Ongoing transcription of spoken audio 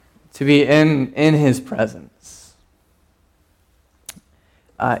to be in His presence.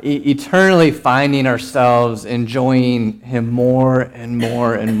 Eternally finding ourselves enjoying Him more and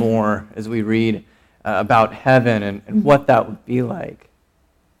more and more as we read about heaven and what that would be like.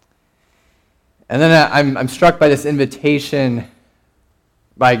 And then I'm struck by this invitation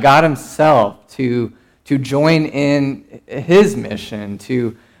by God Himself to join in His mission,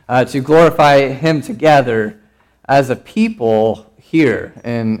 to glorify Him together as a people here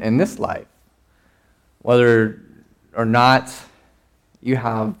in this life. Whether or not you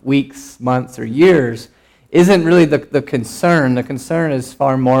have weeks, months, or years isn't really the concern. The concern is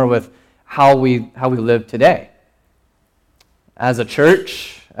far more with how we live today. As a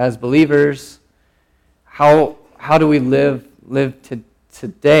church, as believers, how do we live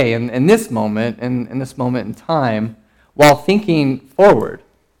today in this moment, in this moment in time, while thinking forward,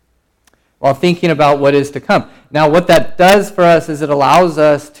 while thinking about what is to come. Now, what that does for us is it allows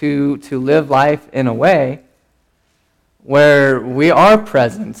us to live life in a way where we are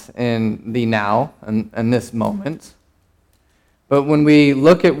present in the now and this moment. But when we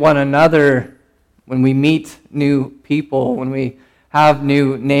look at one another, when we meet new people, when we have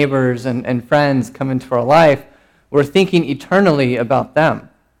new neighbors and friends come into our life, we're thinking eternally about them.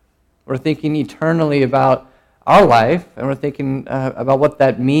 We're thinking eternally about our life, and we're thinking about what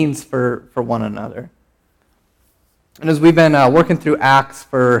that means for one another. And as we've been working through Acts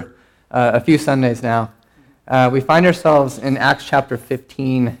for a few Sundays now, we find ourselves in Acts chapter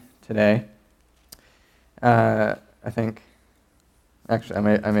 15 today. I think.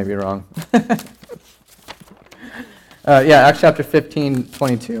 Actually, I may be wrong. Acts chapter 15,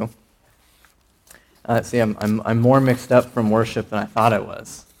 22. See, I'm more mixed up from worship than I thought I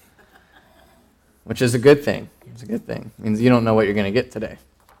was, which is a good thing. It's a good thing. It means you don't know what you're going to get today.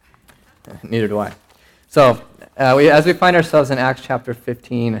 Neither do I. So, as we find ourselves in Acts chapter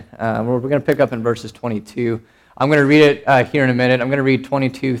 15, we're going to pick up in verses 22. I'm going to read it here in a minute. I'm going to read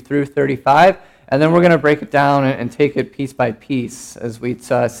 22 through 35, and then we're going to break it down and take it piece by piece as we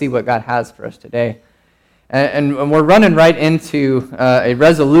see what God has for us today. And we're running right into a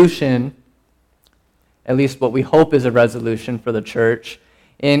resolution, at least what we hope is a resolution for the church,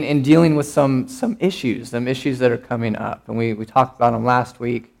 in dealing with some issues that are coming up. And we talked about them last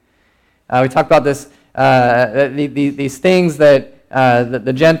week. We talked about this, these things that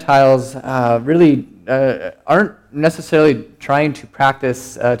the Gentiles really aren't necessarily trying to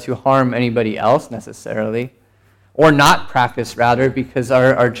practice to harm anybody else necessarily, or not practice rather, because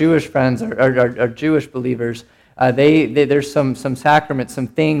our Jewish friends, our Jewish believers, there's some sacraments, some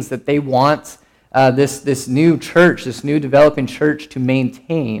things that they want this new church, this new developing church to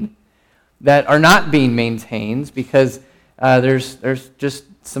maintain that are not being maintained because there's just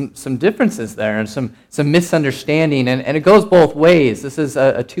some differences there and some misunderstanding, and it goes both ways. This is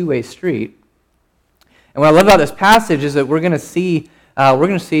a two-way street. And what I love about this passage is that we're going to see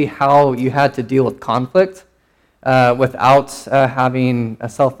how you had to deal with conflict without having a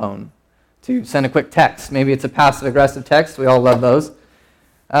cell phone to send a quick text. Maybe it's a passive-aggressive text. We all love those.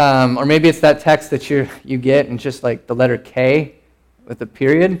 Or maybe it's that text that you get and just like the letter K with a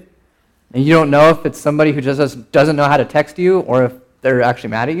period, and you don't know if it's somebody who just doesn't know how to text you or if they're actually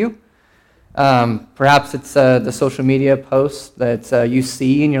mad at you. Perhaps it's the social media post that you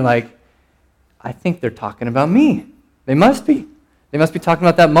see and you're like, I think they're talking about me. They must be. They must be talking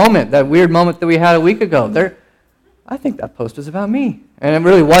about that moment, that weird moment that we had a week ago. I think that post is about me. And it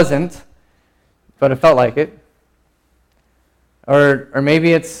really wasn't, but it felt like it. Or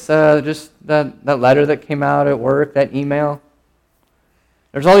maybe it's just that letter that came out at work, that email.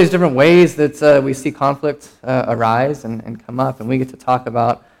 There's all these different ways that we see conflict arise and come up, and we get to talk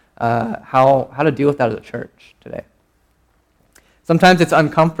about how to deal with that as a church today. Sometimes it's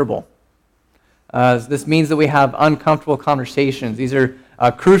uncomfortable. This means that we have uncomfortable conversations. These are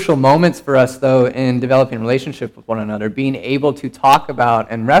crucial moments for us, though, in developing a relationship with one another, being able to talk about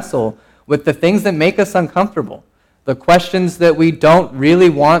and wrestle with the things that make us uncomfortable, the questions that we don't really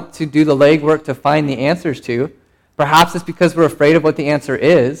want to do the legwork to find the answers to. Perhaps it's because we're afraid of what the answer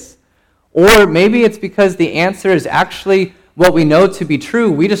is, or maybe it's because the answer is actually what we know to be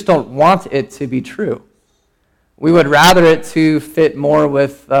true. We just don't want it to be true. We would rather it to fit more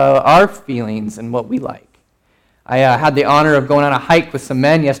with our feelings and what we like. I had the honor of going on a hike with some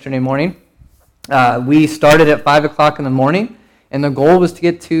men yesterday morning. We started at 5 o'clock in the morning, and the goal was to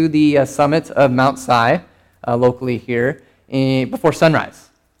get to the summit of Mount Si, locally here, before sunrise.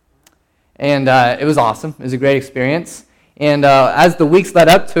 And it was awesome. It was a great experience. And as the weeks led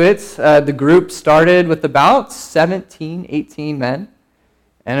up to it, the group started with about 17, 18 men,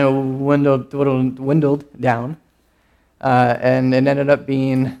 and it dwindled down. and it ended up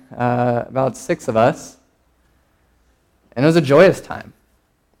being about 6 of us, and it was a joyous time.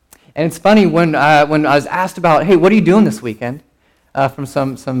 And it's funny, when I was asked about, hey, what are you doing this weekend, from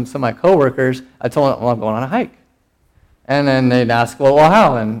some of my coworkers, I told them, well, I'm going on a hike. And then they'd ask, well,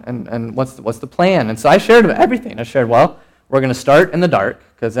 how, and what's the plan? And so I shared everything. I shared, well, we're going to start in the dark,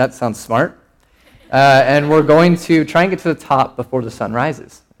 because that sounds smart, and we're going to try and get to the top before the sun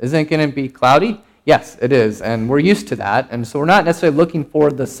rises. Isn't it going to be cloudy? Yes, it is, and we're used to that, and so we're not necessarily looking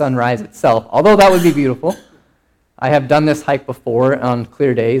for the sunrise itself, although that would be beautiful. I have done this hike before on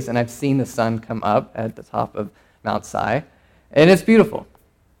clear days, and I've seen the sun come up at the top of Mount Si, and it's beautiful.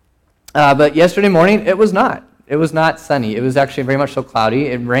 But yesterday morning, it was not. It was not sunny. It was actually very much so cloudy.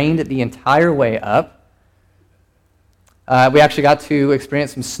 It rained the entire way up. We actually got to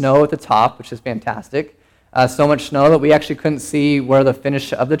experience some snow at the top, which is fantastic. So much snow that we actually couldn't see where the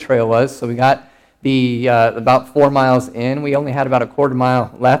finish of the trail was, so we got about 4 miles in. We only had about a quarter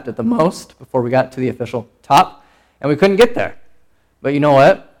mile left at the most before we got to the official top. And we couldn't get there. But you know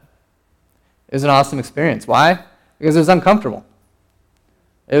what? It was an awesome experience. Why? Because it was uncomfortable.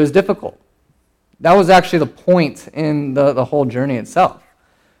 It was difficult. That was actually the point in the whole journey itself.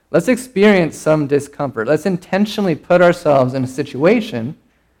 Let's experience some discomfort. Let's intentionally put ourselves in a situation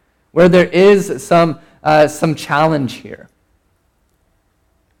where there is some challenge here.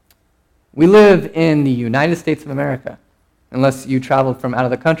 We live in the United States of America, unless you traveled from out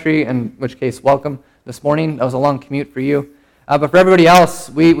of the country, in which case, welcome. This morning, that was a long commute for you. But for everybody else,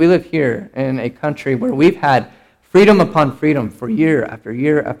 we live here in a country where we've had freedom upon freedom for year after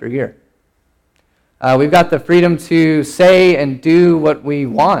year after year. We've got the freedom to say and do what we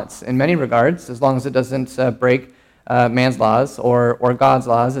want in many regards, as long as it doesn't break man's laws or God's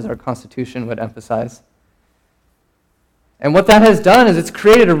laws, as our Constitution would emphasize. And what that has done is it's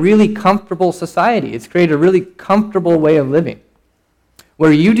created a really comfortable society. It's created a really comfortable way of living,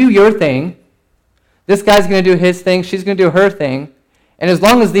 where you do your thing, this guy's going to do his thing, she's going to do her thing, and as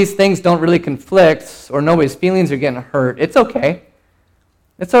long as these things don't really conflict or nobody's feelings are getting hurt, it's okay.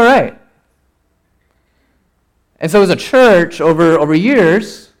 It's all right. And so as a church, over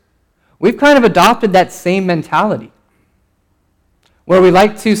years, we've kind of adopted that same mentality, where we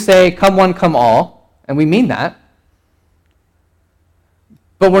like to say, come one, come all, and we mean that,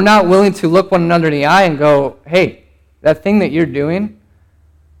 but we're not willing to look one another in the eye and go, hey, that thing that you're doing,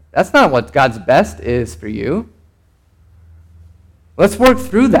 that's not what God's best is for you. Let's work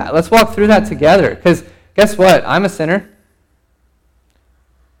through that. Let's walk through that together. Because guess what? I'm a sinner.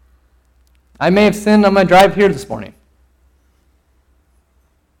 I may have sinned on my drive here this morning.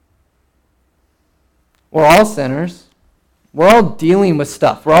 We're all sinners. We're all dealing with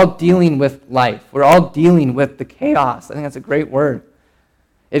stuff. We're all dealing with life. We're all dealing with the chaos. I think that's a great word.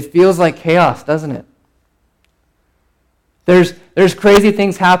 It feels like chaos, doesn't it? There's crazy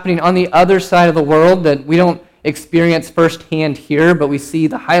things happening on the other side of the world that we don't experience firsthand here, but we see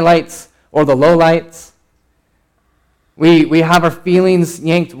the highlights or the lowlights. We have our feelings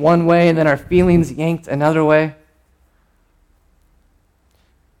yanked one way and then our feelings yanked another way.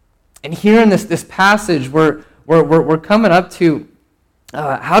 And here in this passage, we're coming up to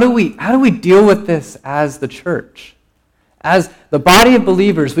how do we deal with this as the church? As the body of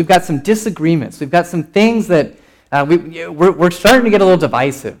believers, we've got some disagreements. We've got some things that we're starting to get a little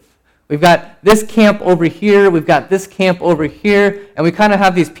divisive. We've got this camp over here, we've got this camp over here, and we kind of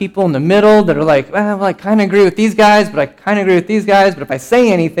have these people in the middle that are like, well, I kind of agree with these guys, but I kind of agree with these guys, but if I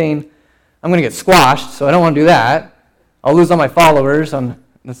say anything, I'm going to get squashed, so I don't want to do that. I'll lose all my followers on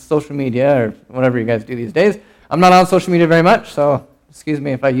the social media or whatever you guys do these days. I'm not on social media very much, so excuse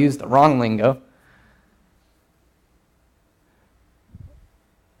me if I use the wrong lingo.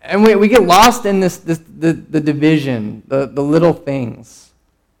 And we get lost in the division, the little things.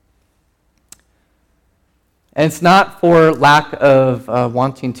 And it's not for lack of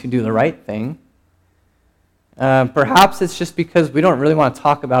wanting to do the right thing. Perhaps it's just because we don't really want to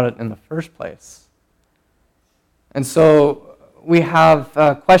talk about it in the first place. And so we have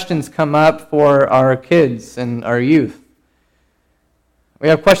questions come up for our kids and our youth. We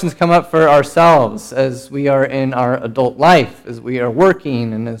have questions come up for ourselves as we are in our adult life, as we are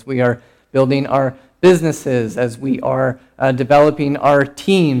working, and as we are building our businesses, as we are developing our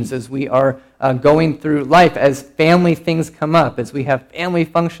teams, as we are going through life, as family things come up, as we have family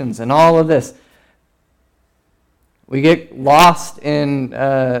functions and all of this. We get lost in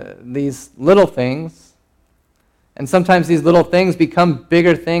these little things, and sometimes these little things become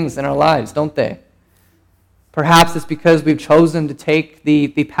bigger things in our lives, don't they? Perhaps it's because we've chosen to take the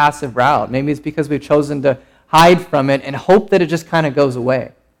passive route. Maybe it's because we've chosen to hide from it and hope that it just kind of goes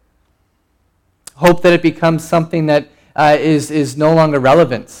away. Hope that it becomes something that is no longer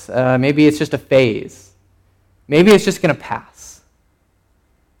relevant. Maybe it's just a phase. Maybe it's just going to pass.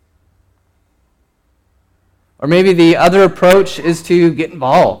 Or maybe the other approach is to get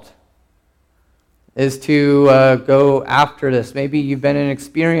involved, is to go after this. Maybe you've been in an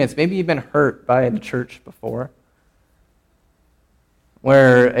experience, maybe you've been hurt by the church before,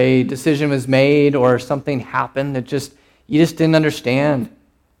 where a decision was made or something happened that you just didn't understand.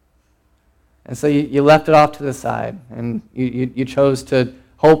 And so you left it off to the side, and you chose to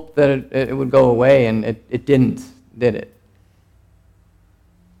hope that it would go away, and it didn't, did it?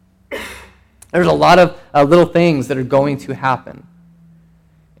 There's a lot of little things that are going to happen.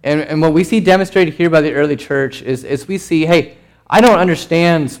 And what we see demonstrated here by the early church is we see, hey, I don't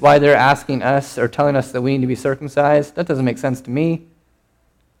understand why they're asking us or telling us that we need to be circumcised. That doesn't make sense to me.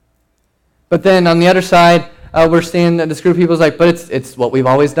 But then on the other side, we're seeing that this group of people is like, but it's what we've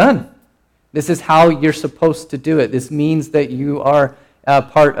always done. This is how you're supposed to do it. This means that you are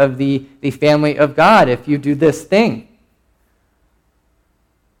part of the family of God if you do this thing.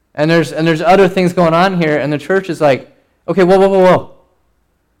 And there's other things going on here, and the church is like, okay, whoa.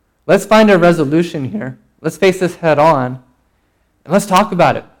 Let's find a resolution here. Let's face this head on, and let's talk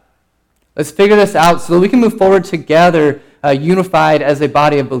about it. Let's figure this out so that we can move forward together, unified as a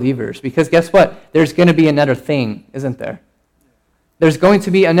body of believers. Because guess what? There's going to be another thing, isn't there? There's going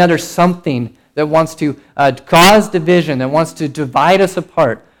to be another something that wants to cause division, that wants to divide us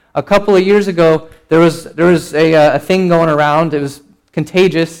apart. A couple of years ago, there was a thing going around. It was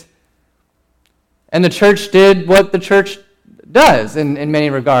contagious. And the church did what the church does in many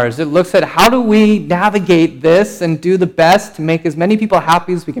regards. It looks at how do we navigate this and do the best to make as many people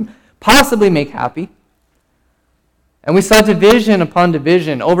happy as we can possibly make happy. And we saw division upon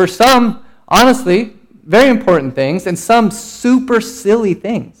division over some, honestly, very important things and some super silly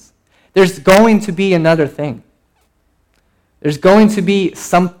things. There's going to be another thing. There's going to be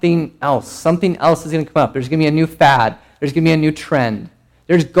something else. Something else is going to come up. There's going to be a new fad. There's going to be a new trend.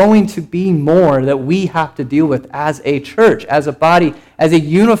 There's going to be more that we have to deal with as a church, as a body, as a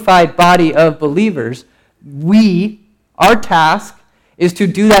unified body of believers. Our task is to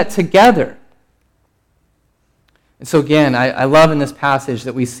do that together. And so again, I love in this passage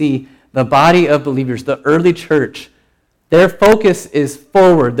that we see the body of believers, the early church, their focus is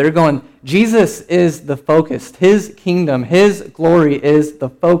forward. They're going, Jesus is the focus. His kingdom, His glory is the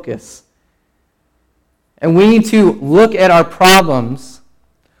focus. And we need to look at our problems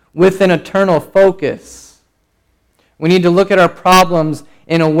with an eternal focus. We need to look at our problems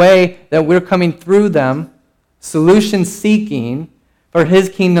in a way that we're coming through them, solution-seeking for His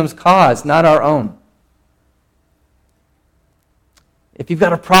kingdom's cause, not our own. If you've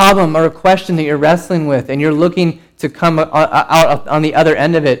got a problem or a question that you're wrestling with and you're looking to come out on the other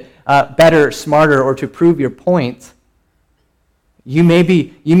end of it better, smarter, or to prove your point, you may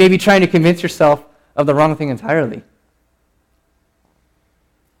be trying to convince yourself of the wrong thing entirely.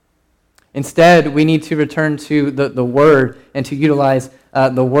 Instead, we need to return to the Word and to utilize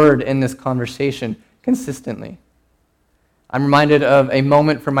the Word in this conversation consistently. I'm reminded of a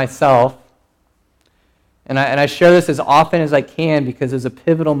moment for myself, and I share this as often as I can because it was a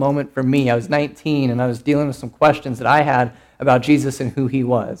pivotal moment for me. I was 19, and I was dealing with some questions that I had about Jesus and who He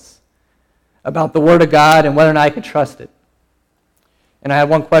was, about the Word of God and whether or not I could trust it. And I had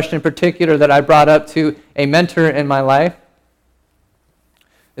one question in particular that I brought up to a mentor in my life.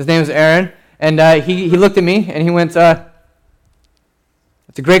 His name was Aaron, and he looked at me and he went, "That's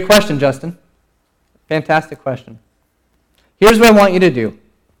a great question, Justin. Fantastic question. Here's what I want you to do.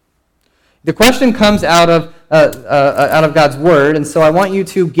 The question comes out of God's Word, and so I want you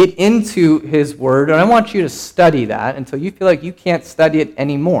to get into His Word, and I want you to study that until you feel like you can't study it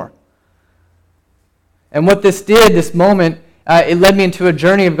anymore." And what this did, this moment, it led me into a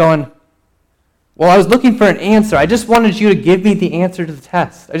journey of going, well, I was looking for an answer. I just wanted you to give me the answer to the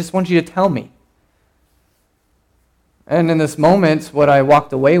test. I just wanted you to tell me. And in this moment, what I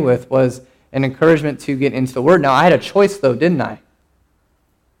walked away with was an encouragement to get into the Word. Now, I had a choice, though, didn't I?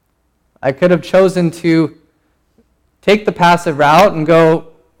 I could have chosen to take the passive route and go,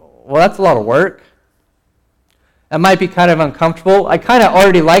 well, that's a lot of work. That might be kind of uncomfortable. I kind of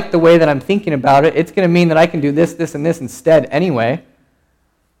already like the way that I'm thinking about it. It's going to mean that I can do this, this, and this instead anyway.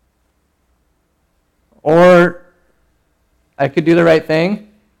 Or I could do the right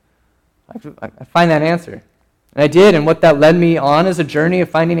thing. I find that answer. And I did, and what that led me on is a journey of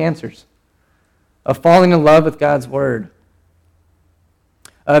finding answers, of falling in love with God's Word,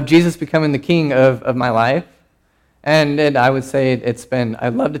 of Jesus becoming the king of my life. And I would say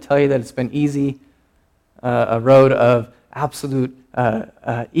I'd love to tell you that it's been easy, a road of absolute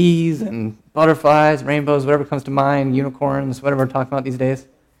ease and butterflies, rainbows, whatever comes to mind, unicorns, whatever we're talking about these days.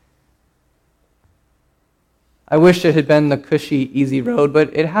 I wish it had been the cushy, easy road,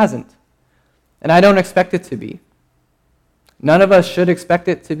 but it hasn't. And I don't expect it to be. None of us should expect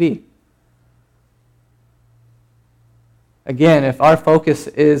it to be. Again, if our focus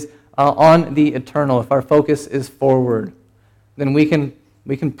is on the eternal, if our focus is forward, then we can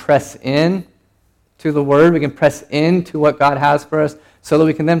press in to the Word, we can press into what God has for us, so that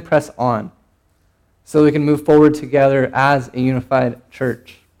we can then press on, so that we can move forward together as a unified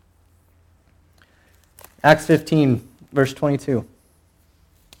church. Acts 15, verse 22.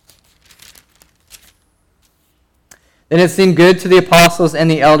 Then it seemed good to the apostles and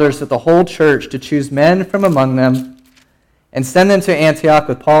the elders with the whole church to choose men from among them and send them to Antioch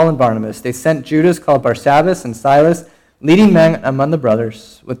with Paul and Barnabas. They sent Judas, called Barsabbas, and Silas, leading men among the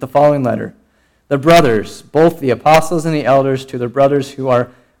brothers, with the following letter. The brothers, both the apostles and the elders, to the brothers who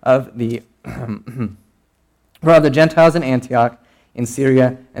are of the Gentiles in Antioch, in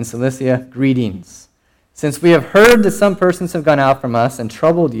Syria and Cilicia, greetings. Since we have heard that some persons have gone out from us and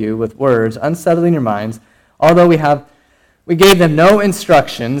troubled you with words, unsettling your minds, although we gave them no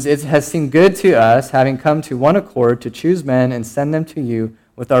instructions, it has seemed good to us, having come to one accord, to choose men and send them to you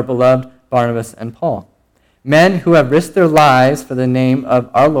with our beloved Barnabas and Paul, men who have risked their lives for the name of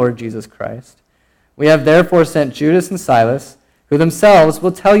our Lord Jesus Christ. We have therefore sent Judas and Silas, who themselves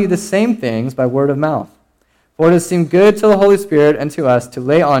will tell you the same things by word of mouth. For it has seemed good to the Holy Spirit and to us to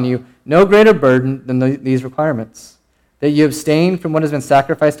lay on you no greater burden than these requirements, that you abstain from what has been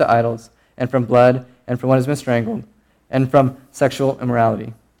sacrificed to idols, and from blood, and from what has been strangled, and from sexual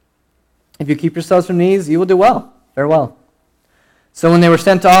immorality. If you keep yourselves from these, you will do well. Farewell. So when they were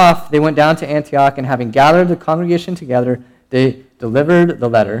sent off, they went down to Antioch, and having gathered the congregation together, they delivered the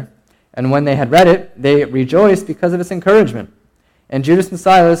letter. And when they had read it, they rejoiced because of its encouragement. And Judas and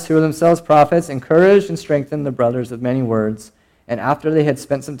Silas, who were themselves prophets, encouraged and strengthened the brothers with many words. And after they had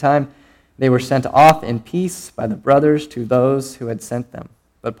spent some time, they were sent off in peace by the brothers to those who had sent them.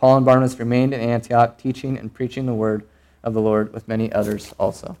 But Paul and Barnabas remained in Antioch, teaching and preaching the word of the Lord with many others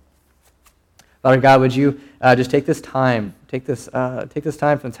also. Father God, would you just take this time from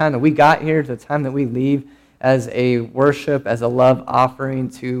the time that we got here to the time that we leave as a worship, as a love offering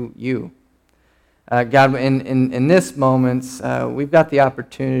to you. God, in this moment, we've got the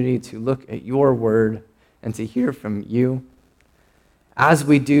opportunity to look at your word and to hear from you, as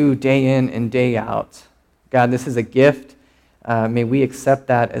we do day in and day out. God, this is a gift. May we accept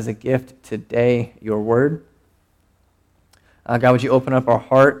that as a gift today, your word. God, would you open up our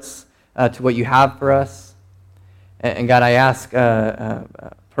hearts to what you have for us? And God, I ask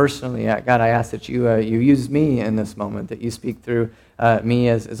personally, God, I ask that you use me in this moment, that you speak through me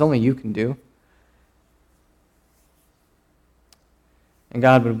as only you can do. And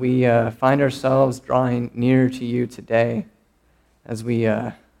God, would we find ourselves drawing near to you today as we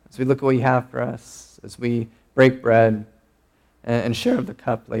look at what you have for us, as we break bread and share of the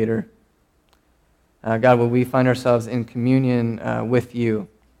cup later. God, would we find ourselves in communion with you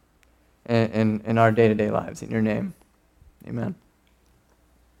in our day-to-day lives. In your name, amen.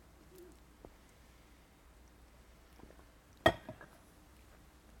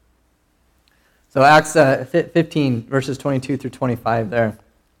 So Acts 15, verses 22 through 25 there.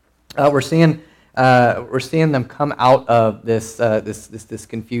 We're seeing them come out of this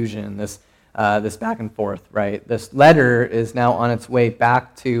confusion, this back and forth, right? This letter is now on its way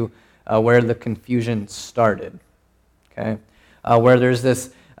back to where the confusion started, okay? Where there's this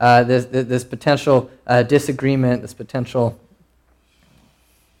potential disagreement, this potential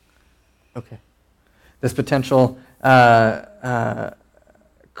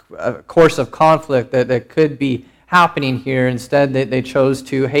course of conflict that could be happening here. Instead, they chose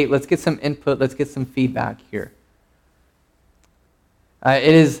to, hey, let's get some input, let's get some feedback here.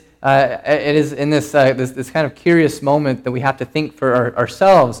 It is in this kind of curious moment that we have to think for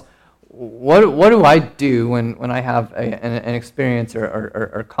ourselves. What do I do when I have an experience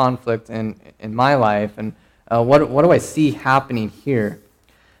or conflict in my life, and what do I see happening here?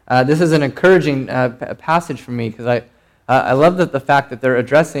 This is an encouraging passage for me, because I love the fact that they're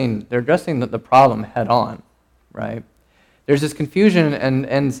addressing the problem head on, right? There's this confusion,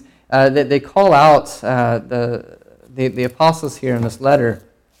 and they call out the apostles here in this letter.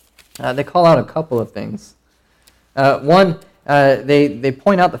 They call out a couple of things. One, they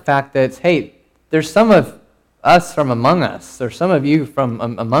point out the fact that, hey, there's some of us from among us, there's some of you from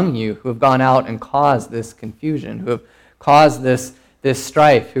among you who have gone out and caused this confusion, who have caused this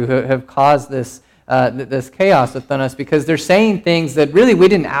strife, who have caused this chaos within us, because they're saying things that really we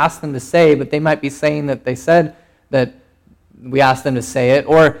didn't ask them to say, but they might be saying that they said that we ask them to say it,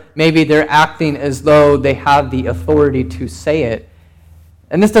 or maybe they're acting as though they have the authority to say it.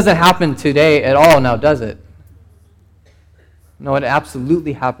 And this doesn't happen today at all now, does it? No, it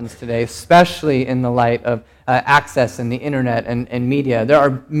absolutely happens today, especially in the light of access and the internet and media. There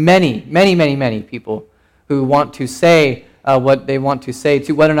are many, many, many, many people who want to say what they want to say,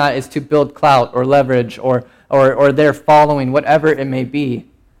 to whether or not it's to build clout or leverage or their following, whatever it may be.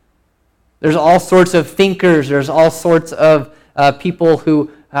 There's all sorts of thinkers. There's all sorts of people who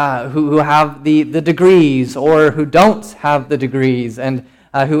have the degrees or who don't have the degrees, and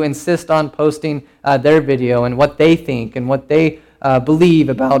who insist on posting their video and what they think and what they believe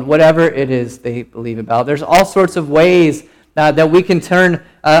about whatever it is they believe about. There's all sorts of ways that we can turn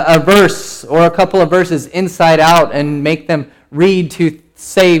a verse or a couple of verses inside out and make them read to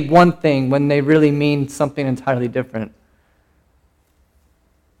say one thing when they really mean something entirely different.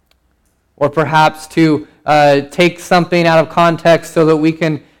 Or perhaps to take something out of context so that we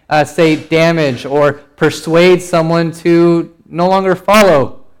can say damage or persuade someone to no longer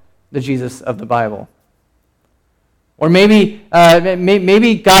follow the Jesus of the Bible. Or maybe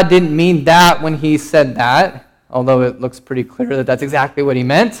God didn't mean that when he said that, although it looks pretty clear that that's exactly what he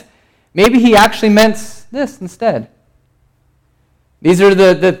meant. Maybe he actually meant this instead. These are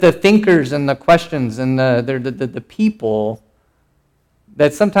the thinkers and the questions and the people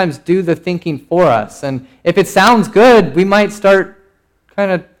that sometimes do the thinking for us. And if it sounds good, we might start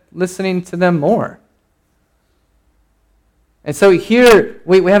kind of listening to them more. And so here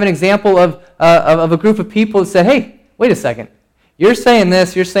we have an example of a group of people that said, hey, wait a second. You're saying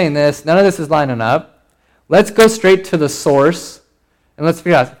this, none of this is lining up. Let's go straight to the source and let's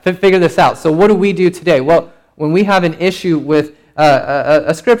figure this out. So what do we do today? Well, when we have an issue with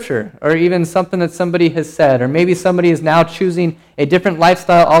a scripture or even something that somebody has said, or maybe somebody is now choosing a different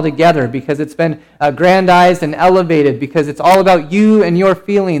lifestyle altogether because it's been grandized and elevated, because it's all about you and your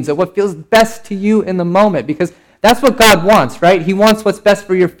feelings and what feels best to you in the moment, because that's what God wants, right? He wants what's best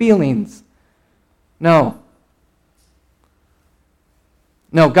for your feelings. No,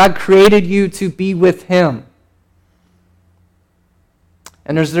 God created you to be with him.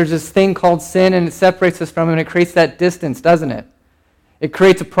 And there's this thing called sin, and it separates us from him, and it creates that distance, doesn't it? It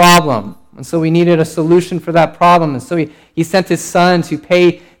creates a problem. And so we needed a solution for that problem. And so he sent his son to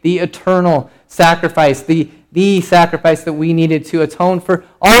pay the eternal sacrifice, the sacrifice that we needed to atone for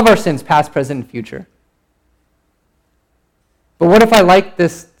all of our sins, past, present, and future. But what if I like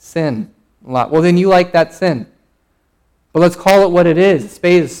this sin a lot? Well, then you like that sin. But let's call it what it is. A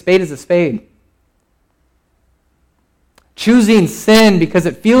spade is a spade. Choosing sin because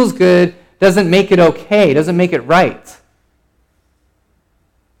it feels good doesn't make it okay, doesn't make it right.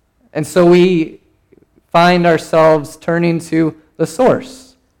 And so we find ourselves turning to the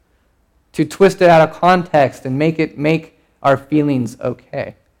source to twist it out of context and make our feelings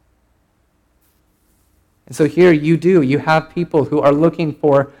okay. And so here you have people who are looking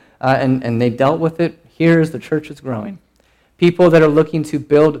for, and they dealt with it here as the church is growing. People that are looking to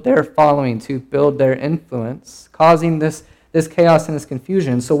build their following, to build their influence, causing this chaos and this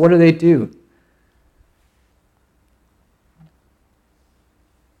confusion. So what do?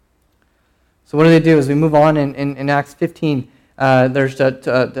 So what do? As we move on in Acts 15, there's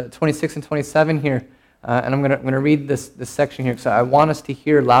 26 and 27 here, and I'm going to read this section here, because I want us to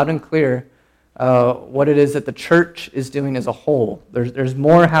hear loud and clear what it is that the church is doing as a whole. There's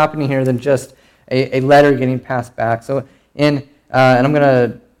more happening here than just a letter getting passed back. So and I'm going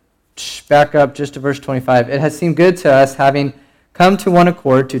to back up just to verse 25. It has seemed good to us, having come to one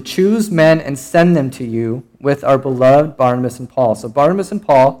accord, to choose men and send them to you with our beloved Barnabas and Paul. So Barnabas and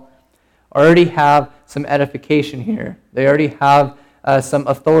Paul already have some edification here. They already have some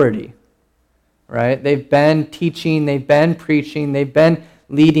authority, right? They've been teaching, they've been preaching, they've been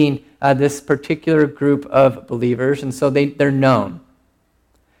leading this particular group of believers, and so they're known.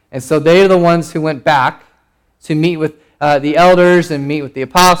 And so they are the ones who went back to meet with the elders and meet with the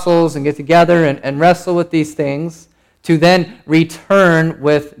apostles and get together and wrestle with these things, to then return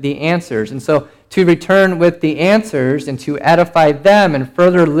with the answers. And so to return with the answers and to edify them and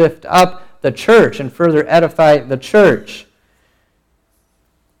further lift up the church and further edify the church.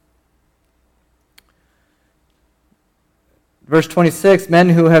 Verse 26, men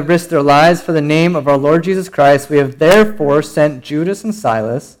who have risked their lives for the name of our Lord Jesus Christ, we have therefore sent Judas and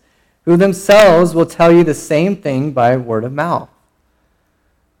Silas, who themselves will tell you the same thing by word of mouth.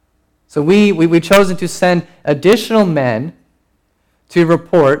 So we've chosen to send additional men to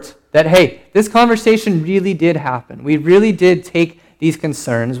report that, hey, this conversation really did happen. We really did take these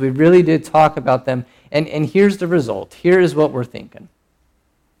concerns. We really did talk about them. And here's the result. Here is what we're thinking.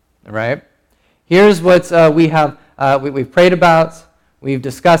 All right? Here's what we have we've prayed about, we've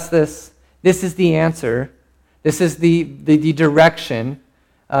discussed this. This is the answer. This is the direction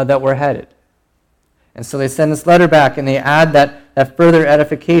that we're headed. And so they send this letter back, and they add that further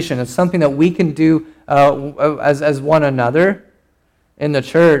edification. It's something that we can do as one another in the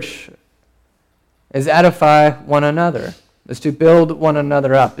church, is edify one another, is to build one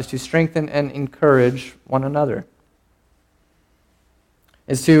another up, is to strengthen and encourage one another,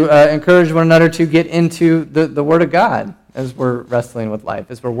 is to encourage one another to get into the Word of God as we're wrestling with life,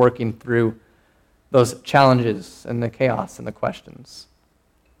 as we're working through those challenges and the chaos and the questions.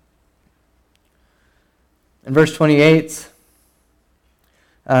 In verse 28,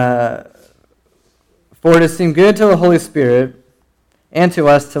 for it has seemed good to the Holy Spirit and to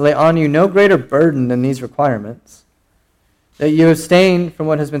us to lay on you no greater burden than these requirements, that you abstain from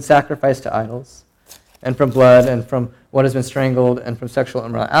what has been sacrificed to idols, and from blood, and from what has been strangled, and from sexual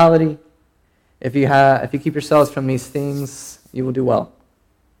immorality. If you keep yourselves from these things, you will do well.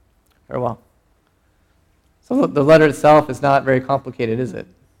 Farewell. So the letter itself is not very complicated, is it?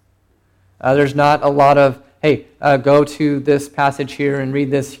 There's not a lot of, hey, go to this passage here and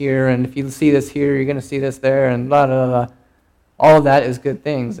read this here, and if you see this here, you're going to see this there, and blah, blah, blah. All of that is good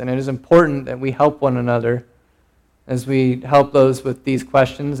things, and it is important that we help one another as we help those with these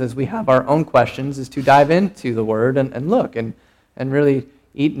questions, as we have our own questions, is to dive into the Word and look and really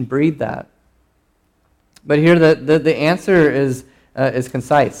eat and breathe that. But here the answer is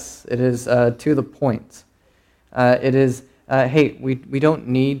concise. It is to the point. It is, hey, we don't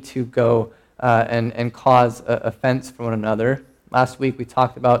need to go and cause offense for one another. Last week we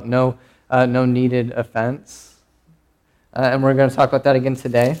talked about no needed offense. And we're going to talk about that again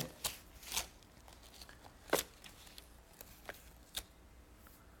today.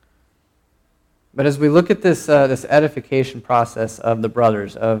 But as we look at this edification process of the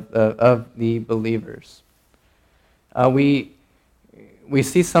brothers, of the believers, we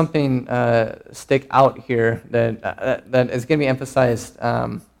see something stick out here that is going to be emphasized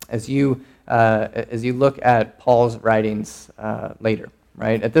as you look at Paul's writings later.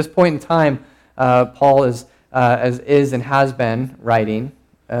 Right at this point in time, Paul is and has been writing.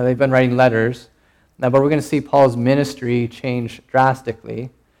 They've been writing letters, but we're going to see Paul's ministry change drastically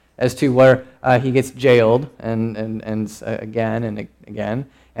as to where he gets jailed and again and again,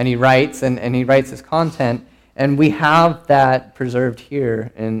 and he writes and he writes his content, and we have that preserved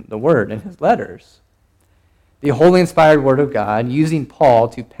here in the Word, in his letters. The holy inspired Word of God, using Paul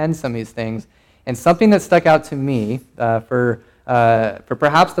to pen some of these things, and something that stuck out to me for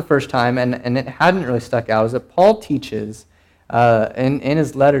perhaps the first time, and it hadn't really stuck out, is that Paul teaches, in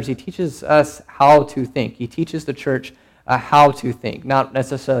his letters, he teaches us how to think. He teaches the church how to think, not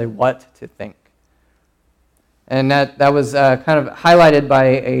necessarily what to think. And that was kind of highlighted by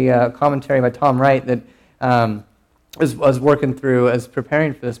a commentary by Tom Wright that was working through as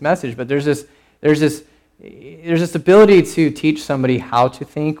preparing for this message. But there's this ability to teach somebody how to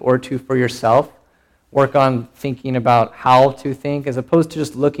think, or to, for yourself, work on thinking about how to think as opposed to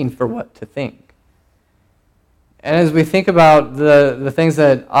just looking for what to think. And as we think about the things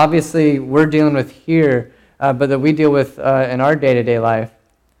that obviously we're dealing with here, but that we deal with in our day-to-day life,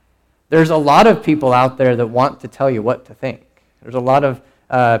 there's a lot of people out there that want to tell you what to think. There's a lot of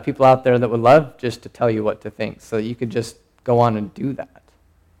people out there that would love just to tell you what to think so that you could just go on and do that.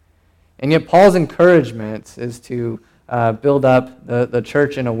 And yet Paul's encouragement is to build up the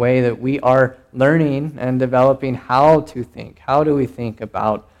church in a way that we are learning and developing how to think. How do we think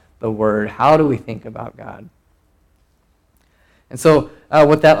about the Word? How do we think about God? And so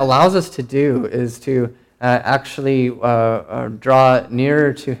what that allows us to do is to actually draw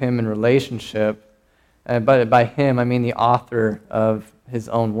nearer to Him in relationship. But by Him, I mean the author of His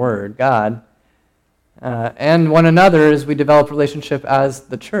own Word, God, and one another as we develop relationship as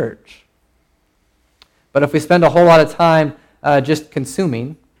the church. But if we spend a whole lot of time just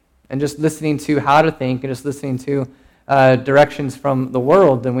consuming and just listening to how to think and just listening to directions from the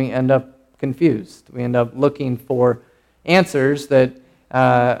world, then we end up confused. We end up looking for answers that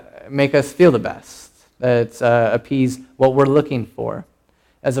make us feel the best, that appease what we're looking for,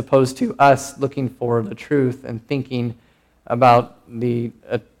 as opposed to us looking for the truth and thinking about the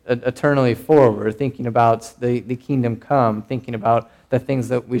eternally forward, thinking about the kingdom come, thinking about the things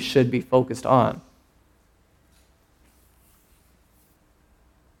that we should be focused on.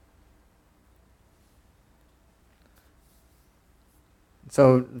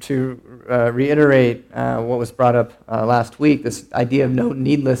 So to reiterate what was brought up last week, this idea of no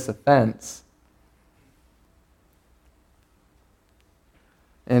needless offense.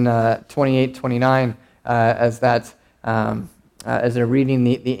 In 28-29, as they're reading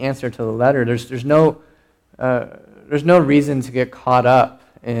the answer to the letter, there's no there's no reason to get caught up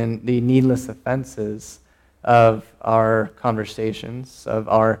in the needless offenses of our conversations, of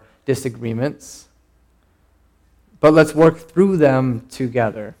our disagreements. But let's work through them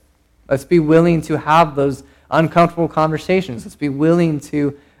together. Let's be willing to have those uncomfortable conversations. Let's be willing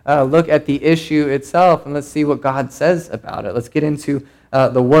to look at the issue itself, and let's see what God says about it. Let's get into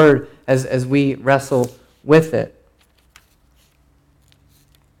the Word as we wrestle with it.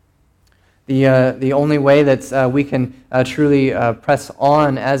 The only way that we can truly press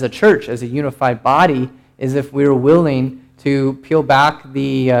on as a church, as a unified body, is if we're willing to peel back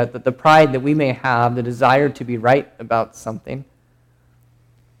the pride that we may have, the desire to be right about something,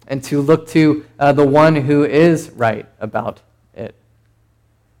 and to look to the one who is right about it.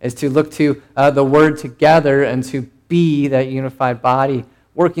 Is to look to the Word together and to be that unified body,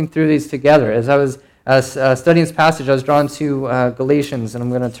 working through these together. As I was studying this passage, I was drawn to Galatians, and I'm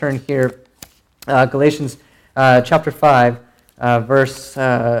going to turn here. Galatians chapter 5, verse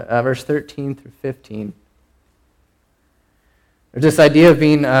 13 through 15. There's this idea of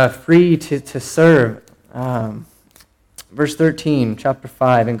being free to serve. Verse 13, chapter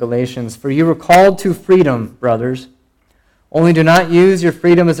 5 in Galatians. For you were called to freedom, brothers. Only do not use your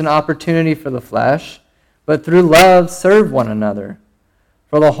freedom as an opportunity for the flesh, but through love serve one another.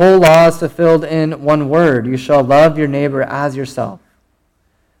 For the whole law is fulfilled in one word: you shall love your neighbor as yourself.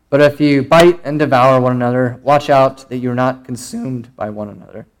 But if you bite and devour one another, watch out that you are not consumed by one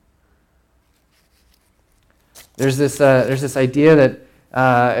another. There's this idea that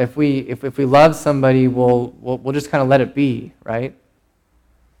if we love somebody, we'll just kind of let it be, right?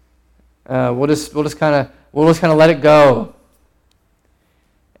 We'll just kind of let it go.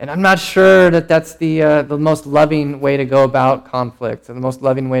 And I'm not sure that that's the most loving way to go about conflict, or the most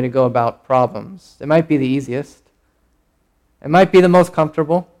loving way to go about problems. It might be the easiest. It might be the most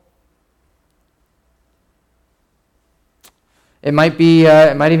comfortable. It might be.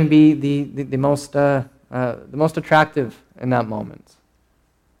 It might even be the most attractive in that moment.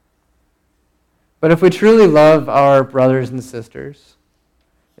 But if we truly love our brothers and sisters,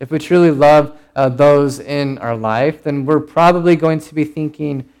 if we truly love those in our life, then we're probably going to be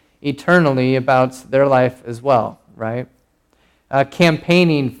thinking eternally about their life as well, right?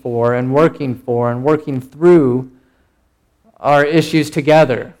 Campaigning for and working through our issues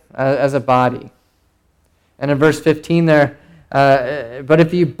together as a body. And in verse 15 there, but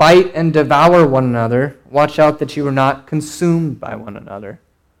if you bite and devour one another, watch out that you are not consumed by one another.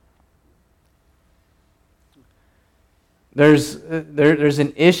 There's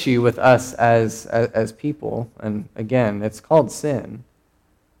an issue with us as people, and again, it's called sin.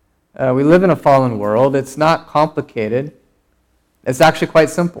 We live in a fallen world. It's not complicated. It's actually quite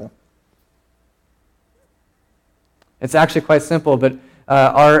simple. It's actually quite simple, but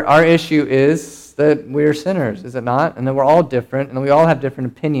our issue is that we're sinners, is it not? And that we're all different, and we all have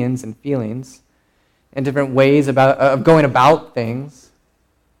different opinions and feelings and different ways of going about things.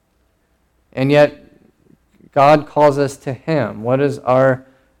 And yet, God calls us to Him. What is our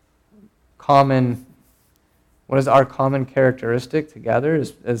common characteristic together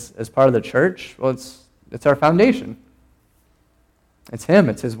as part of the church? Well, it's our foundation. It's Him.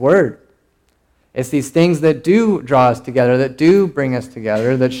 It's His Word. It's these things that do draw us together, that do bring us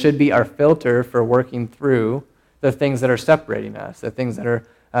together, that should be our filter for working through the things that are separating us, the things that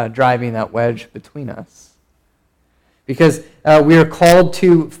are driving that wedge between us. Because we are called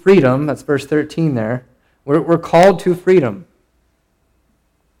to freedom. That's verse 13 there. We're called to freedom.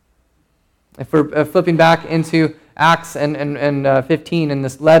 If we're flipping back into Acts and 15 in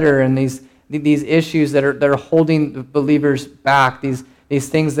this letter and these issues that are holding the believers back, these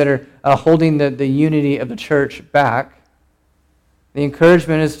things that are holding the unity of the church back, the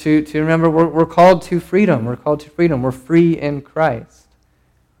encouragement is to remember we're called to freedom. We're called to freedom. We're free in Christ.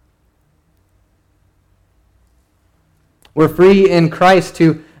 We're free in Christ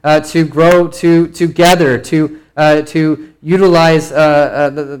to grow together, to utilize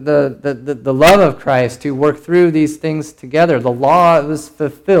the love of Christ, to work through these things together. The law was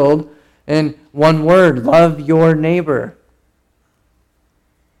fulfilled in one word: love your neighbor.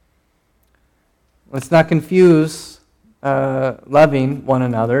 Let's not confuse loving one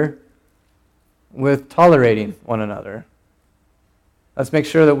another with tolerating one another. Let's make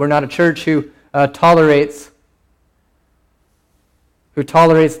sure that we're not a church who tolerates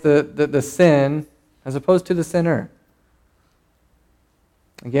the sin as opposed to the sinner.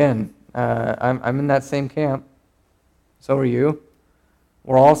 Again, I'm in that same camp. So are you.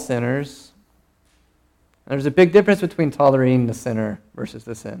 We're all sinners. There's a big difference between tolerating the sinner versus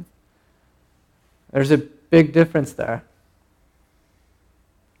the sin. There's a big difference there.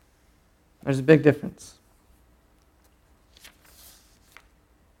 There's a big difference.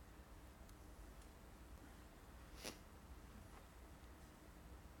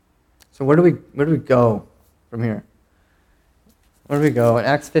 So where do we go from here? Where do we go? In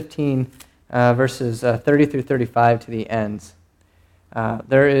Acts 15, verses 30 through 35 to the end,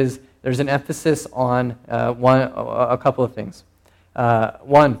 there's an emphasis on a couple of things.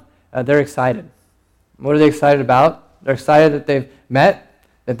 One, they're excited. What are they excited about? They're excited that they've met,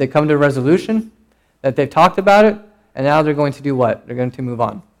 that they come to a resolution, that they've talked about it, and now they're going to do what? They're going to move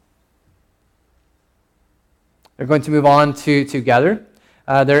on. They're going to move on together.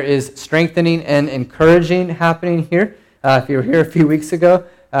 There is strengthening and encouraging happening here. If you were here a few weeks ago,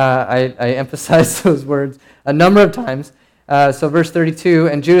 I emphasized those words a number of times. So verse 32,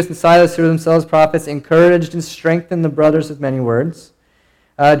 and Judas and Silas, who were themselves prophets, encouraged and strengthened the brothers with many words.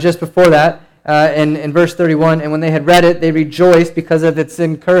 Just before that, in verse 31, and when they had read it, they rejoiced because of its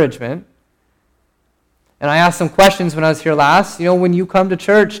encouragement. And I asked some questions when I was here last. When you come to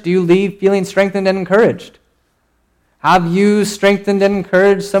church, do you leave feeling strengthened and encouraged? Have you strengthened and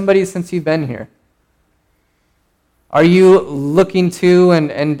encouraged somebody since you've been here? Are you looking to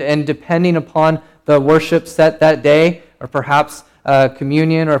and depending upon the worship set that day, or perhaps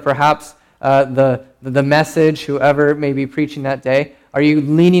communion, or perhaps the message, whoever may be preaching that day? Are you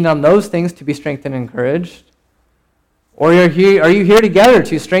leaning on those things to be strengthened and encouraged? Or are you here together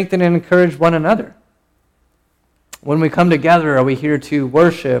to strengthen and encourage one another? When we come together, are we here to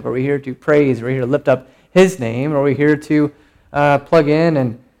worship? Are we here to praise? Are we here to lift up His name? Or are we here to plug in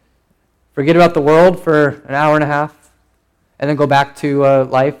and forget about the world for an hour and a half and then go back to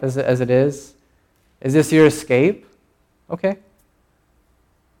life as it is? Is this your escape? Okay.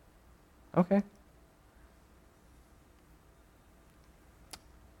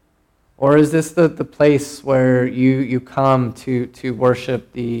 Or is this the place where you come to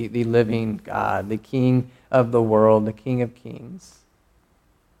worship the living God, the King of the world, the King of kings?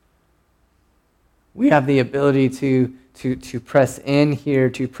 We have the ability to press in here,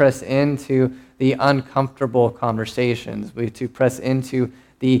 to press into the uncomfortable conversations, to press into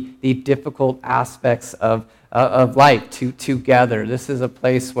the difficult aspects of life together. This is a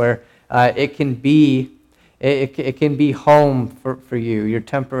place where it can be home for you, your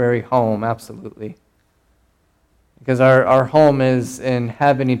temporary home, absolutely. Because our home is in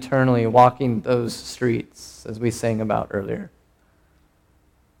heaven eternally, walking those streets, as we sang about earlier,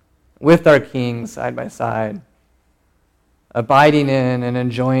 with our King side by side, abiding in and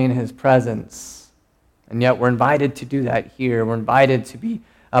enjoying His presence. And yet we're invited to do that here. We're invited to be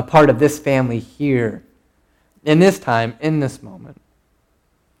a part of this family here, in this time, in this moment.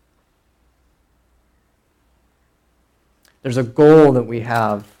 There's a goal that we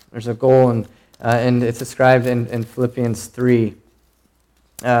have. There's a goal, and it's described in Philippians 3,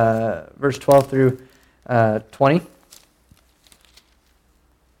 verse 12 through 20.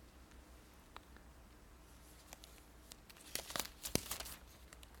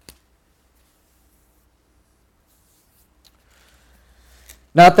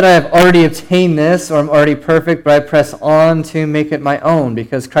 Not that I have already obtained this, or am already perfect, but I press on to make it my own,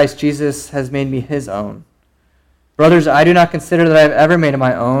 because Christ Jesus has made me His own. Brothers, I do not consider that I have ever made it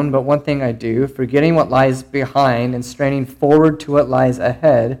my own, but one thing I do, forgetting what lies behind and straining forward to what lies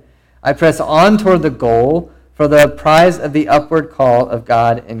ahead, I press on toward the goal for the prize of the upward call of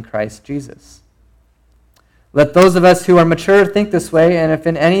God in Christ Jesus. Let those of us who are mature think this way, and if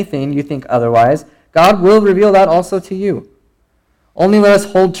in anything you think otherwise, God will reveal that also to you. Only let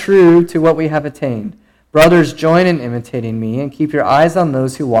us hold true to what we have attained. Brothers, join in imitating me, and keep your eyes on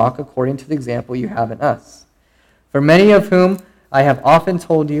those who walk according to the example you have in us. For many of whom I have often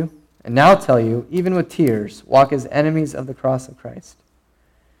told you, and now tell you, even with tears, walk as enemies of the cross of Christ.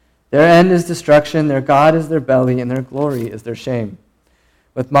 Their end is destruction, their God is their belly, and their glory is their shame,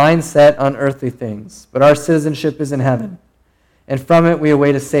 with minds set on earthly things. But our citizenship is in heaven, and from it we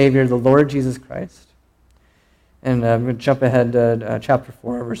await a Savior, the Lord Jesus Christ. And I'm going to jump ahead to chapter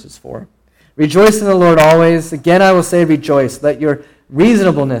 4, verses 4. Rejoice in the Lord always. Again I will say rejoice. Let your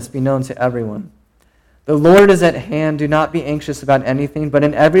reasonableness be known to everyone. The Lord is at hand. Do not be anxious about anything, but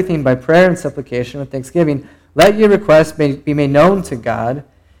in everything by prayer and supplication with thanksgiving, let your requests be made known to God.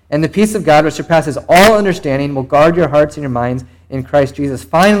 And the peace of God, which surpasses all understanding, will guard your hearts and your minds in Christ Jesus.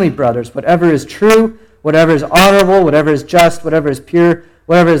 Finally, brothers, whatever is true, whatever is honorable, whatever is just, whatever is pure,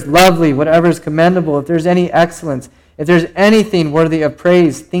 whatever is lovely, whatever is commendable, if there's any excellence, if there's anything worthy of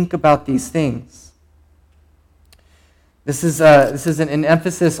praise, think about these things. This is an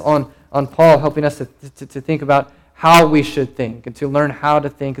emphasis on Paul helping us to think about how we should think and to learn how to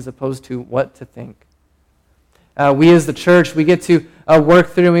think as opposed to what to think. We as the church, we get to work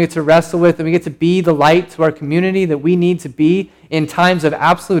through and we get to wrestle with and we get to be the light to our community that we need to be in times of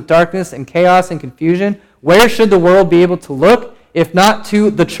absolute darkness and chaos and confusion. Where should the world be able to look if not to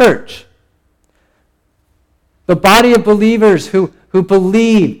the church? The body of believers who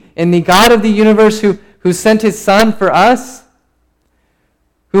believe in the God of the universe who sent his Son for us,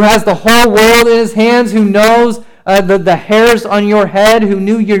 who has the whole world in his hands, who knows the hairs on your head, who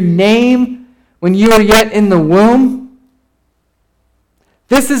knew your name when you were yet in the womb.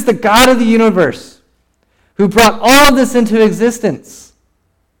 This is the God of the universe who brought all of this into existence.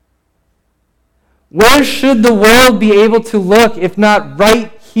 Where should the world be able to look if not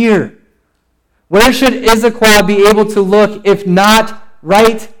right here? Where should Issaquah be able to look if not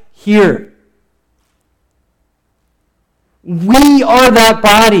right here? We are that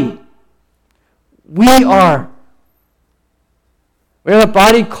body. We are. We are the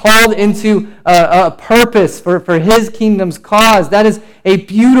body called into a purpose for his kingdom's cause. That is a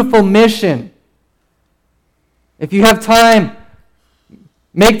beautiful mission. If you have time,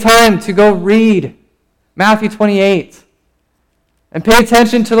 make time to go read Matthew 28. And pay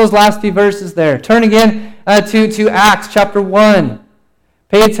attention to those last few verses there. Turn again to Acts chapter 1.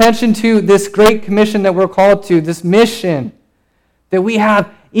 Pay attention to this great commission that we're called to, this mission that we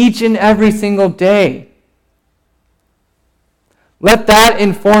have each and every single day. Let that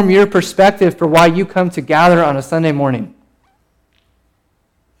inform your perspective for why you come to gather on a Sunday morning.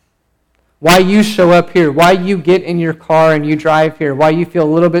 Why you show up here, why you get in your car and you drive here, why you feel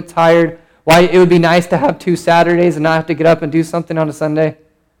a little bit tired, why it would be nice to have 2 Saturdays and not have to get up and do something on a Sunday.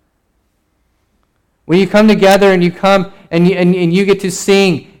 When you come together and you come and you get to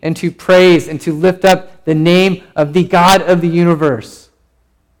sing and to praise and to lift up the name of the God of the universe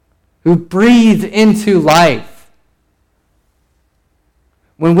who breathed into life.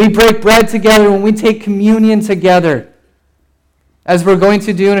 When we break bread together, when we take communion together, as we're going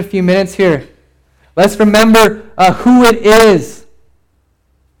to do in a few minutes here, let's remember who it is.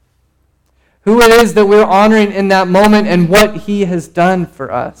 Who it is that we're honoring in that moment and what he has done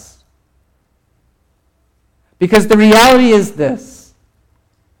for us. Because the reality is this.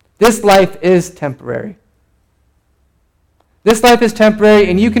 This life is temporary. This life is temporary,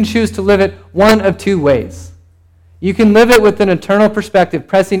 and you can choose to live it one of 2 ways. You can live it with an eternal perspective,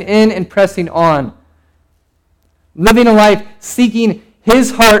 pressing in and pressing on. Living a life seeking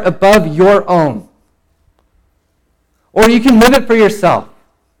his heart above your own. Or you can live it for yourself.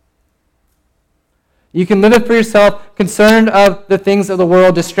 You can live it for yourself, concerned of the things of the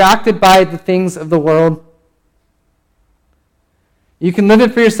world, distracted by the things of the world. You can live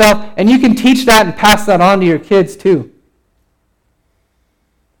it for yourself, and you can teach that and pass that on to your kids too.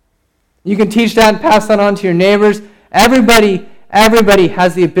 You can teach that and pass that on to your neighbors. Everybody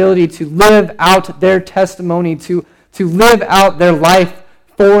has the ability to live out their testimony, to live out their life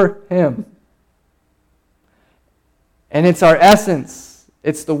for him. And it's our essence.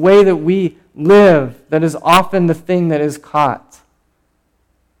 It's the way that we live that is often the thing that is caught.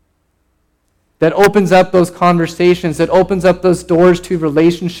 That opens up those conversations, that opens up those doors to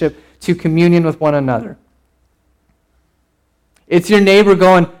relationship, to communion with one another. It's your neighbor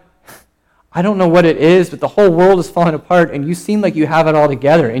going, I don't know what it is, but the whole world is falling apart, and you seem like you have it all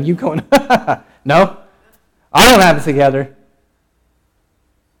together. And you going, no, I don't have it together.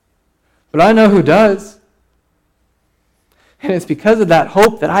 But I know who does. And it's because of that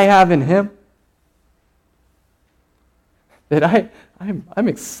hope that I have in him that I'm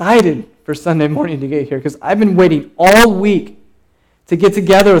excited for Sunday morning to get here, because I've been waiting all week to get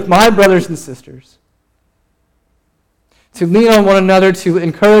together with my brothers and sisters, to lean on one another, to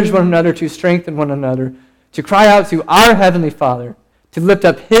encourage one another, to strengthen one another, to cry out to our Heavenly Father, to lift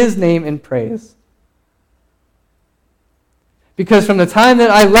up his name in praise. Because from the time that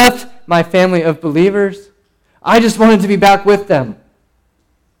I left my family of believers, I just wanted to be back with them.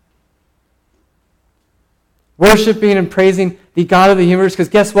 Worshiping and praising the God of the universe, because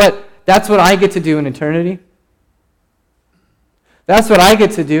guess what? That's what I get to do in eternity. That's what I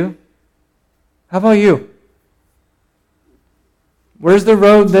get to do. How about you? Where's the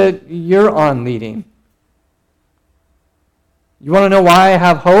road that you're on leading? You want to know why I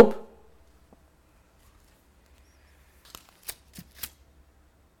have hope?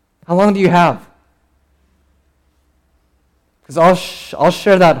 How long do you have? Because I'll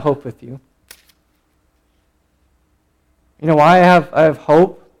share that hope with you. You know why I have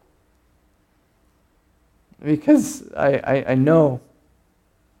hope? Because I know.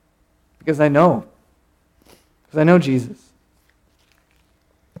 Because I know. Because I know Jesus.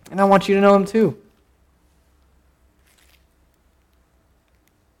 And I want you to know him too.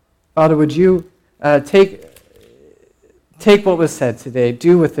 Father, would you take what was said today,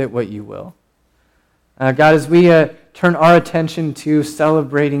 do with it what you will. God, as we turn our attention to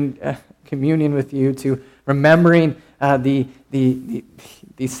celebrating communion with you, to remembering the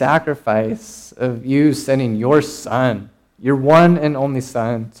sacrifice of you sending your Son, your one and only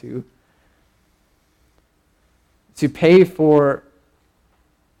Son, to pay for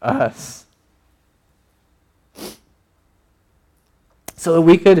us, so that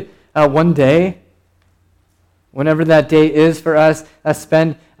we could one day, whenever that day is for us,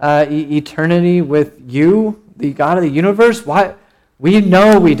 spend eternity with you, the God of the universe. Why? We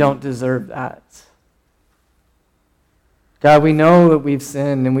know we don't deserve that. God, we know that we've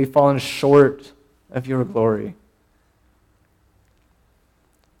sinned and we've fallen short of your glory.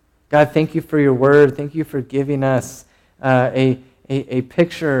 God, thank you for your word. Thank you for giving us a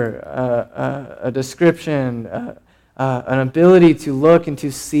picture, a description, an ability to look and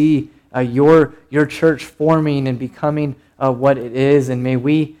to see your church forming and becoming what it is. And may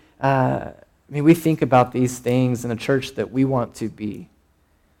we think about these things in the church that we want to be,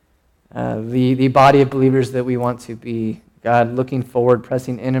 the body of believers that we want to be. God, looking forward,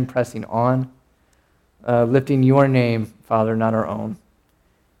 pressing in and pressing on, lifting your name, Father, not our own.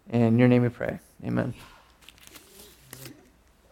 In your name we pray. Amen.